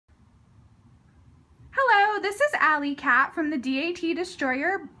this is Allie Cat from the DAT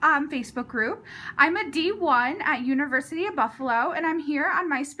Destroyer Facebook group. I'm a D1 at University of Buffalo, and I'm here on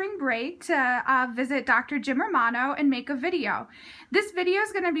my spring break to visit Dr. Jim Romano and make a video. This video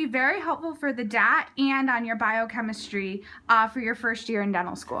is going to be very helpful for the DAT and on your biochemistry for your first year in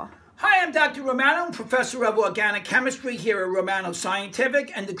dental school. Hi, I'm Dr. Romano, Professor of Organic Chemistry here at Romano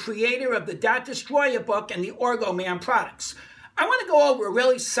Scientific and the creator of the DAT Destroyer book and the OrgoMan products. I want to go over a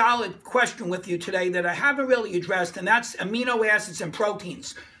really solid question with you today that I haven't really addressed, and that's amino acids and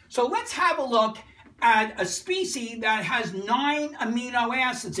proteins. So let's have a look at a species that has 9 amino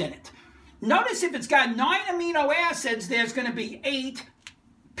acids in it. Notice if it's got 9 amino acids, there's going to be 8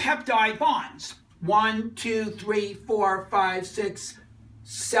 peptide bonds. 1, 2, 3, 4, 5, 6,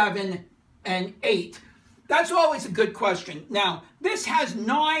 7, and 8. That's always a good question. Now, this has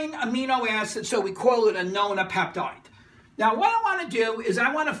 9 amino acids, so we call it a nonapeptide. Now, what I want to do is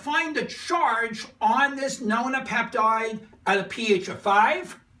I want to find the charge on this nonapeptide at a pH of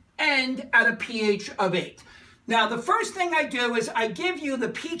 5 and at a pH of 8. Now, the first thing I do is I give you the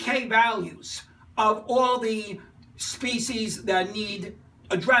pK values of all the species that need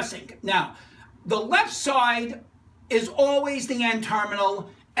addressing. Now, the left side is always the N-terminal,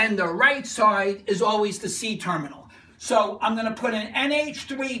 and the right side is always the C-terminal. So I'm going to put an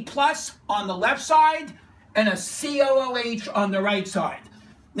NH3 plus on the left side and a COOH on the right side.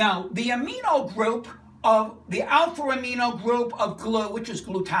 Now, the amino group of the alpha amino group of glue, which is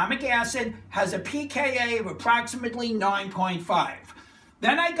glutamic acid, has a pKa of approximately 9.5.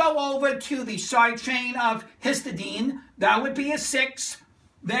 Then I go over to the side chain of histidine. That would be a 6.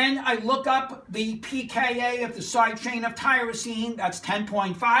 Then I look up the pKa of the side chain of tyrosine. That's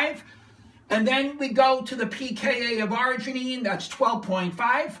 10.5. And then we go to the pKa of arginine. That's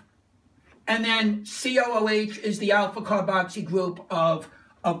 12.5. And then COOH is the alpha carboxy group of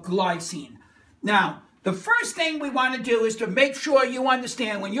glycine. Now, the first thing we want to do is to make sure you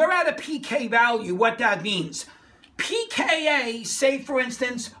understand when you're at a pK value, what that means. pKa, say for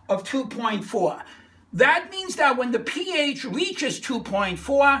instance, of 2.4. That means that when the pH reaches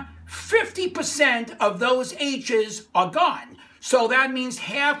 2.4, 50% of those H's are gone. So that means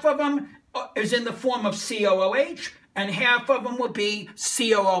half of them is in the form of COOH, and half of them would be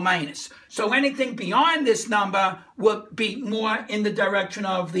COO minus. So anything beyond this number would be more in the direction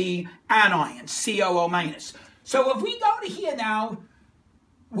of the anion, COO minus. So if we go to here now,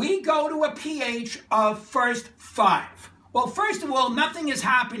 we go to a pH of first 5. Well, first of all, nothing is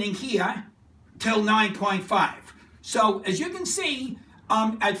happening here till 9.5. So as you can see,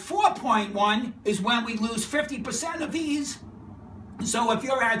 at 4.1 is when we lose 50% of these. So if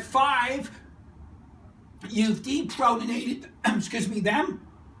you're at 5, you've deprotonated, excuse me, them.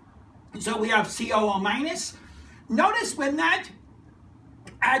 So we have COO minus. Notice we're not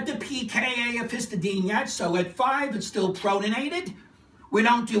at the pKa of histidine yet. So at 5, it's still protonated. We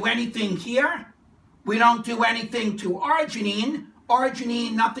don't do anything here. We don't do anything to arginine.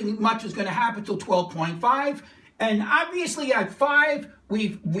 Arginine, nothing much is going to happen till 12.5. And obviously at 5,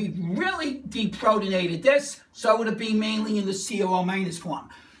 we've really deprotonated this. So it'll be mainly in the COO minus form.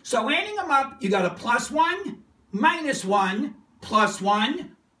 So adding them up, you got a +1, -1,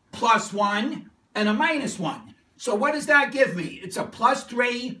 +1, +1, and a -1. So what does that give me? It's a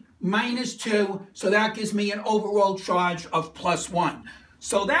 +3, -2, so that gives me an overall charge of +1.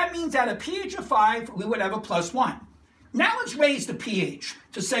 So that means at a pH of 5, we would have a +1. Now let's raise the pH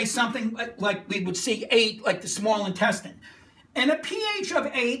to say something like we would see 8, like the small intestine. And a pH of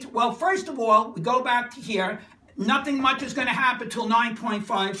 8, well, first of all, we go back to here. Nothing much is going to happen till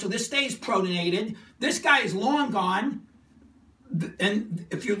 9.5, so this stays protonated. This guy is long gone. And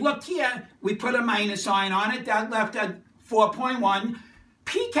if you look here, we put a minus sign on it. That left at 4.1.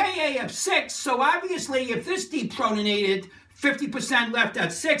 pKa of 6, so obviously if this deprotonated, 50% left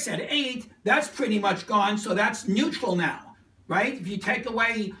at 6 at 8, that's pretty much gone, so that's neutral now, right? If you take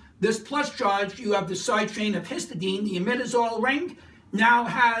away this plus charge, you have the side chain of histidine. The imidazole ring now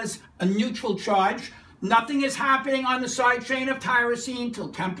has a neutral charge. Nothing is happening on the side chain of tyrosine till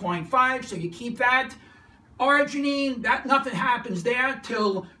 10.5, so you keep that. Arginine, nothing happens there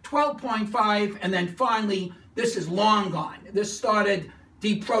till 12.5, and then finally, this is long gone. This started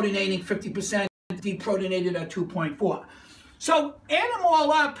deprotonating 50%, deprotonated at 2.4. So add them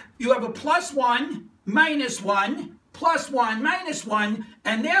all up, you have a +1, -1, +1, -1,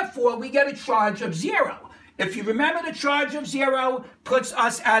 and therefore we get a charge of 0. If you remember, the charge of 0 puts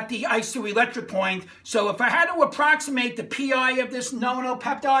us at the isoelectric point. So if I had to approximate the PI of this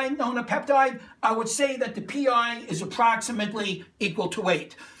nonapeptide, I would say that the PI is approximately equal to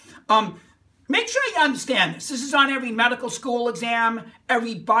 8. Make sure you understand this. This is on every medical school exam,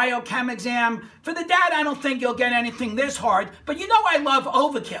 every biochem exam. For the DAT, I don't think you'll get anything this hard, but you know I love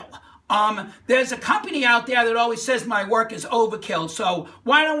overkill. There's a company out there that always says my work is overkill, so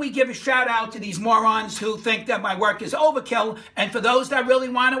why don't we give a shout out to these morons who think that my work is overkill, and for those that really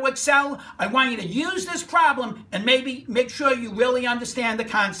want to excel, I want you to use this problem and maybe make sure you really understand the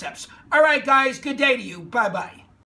concepts. All right, guys, good day to you. Bye-bye.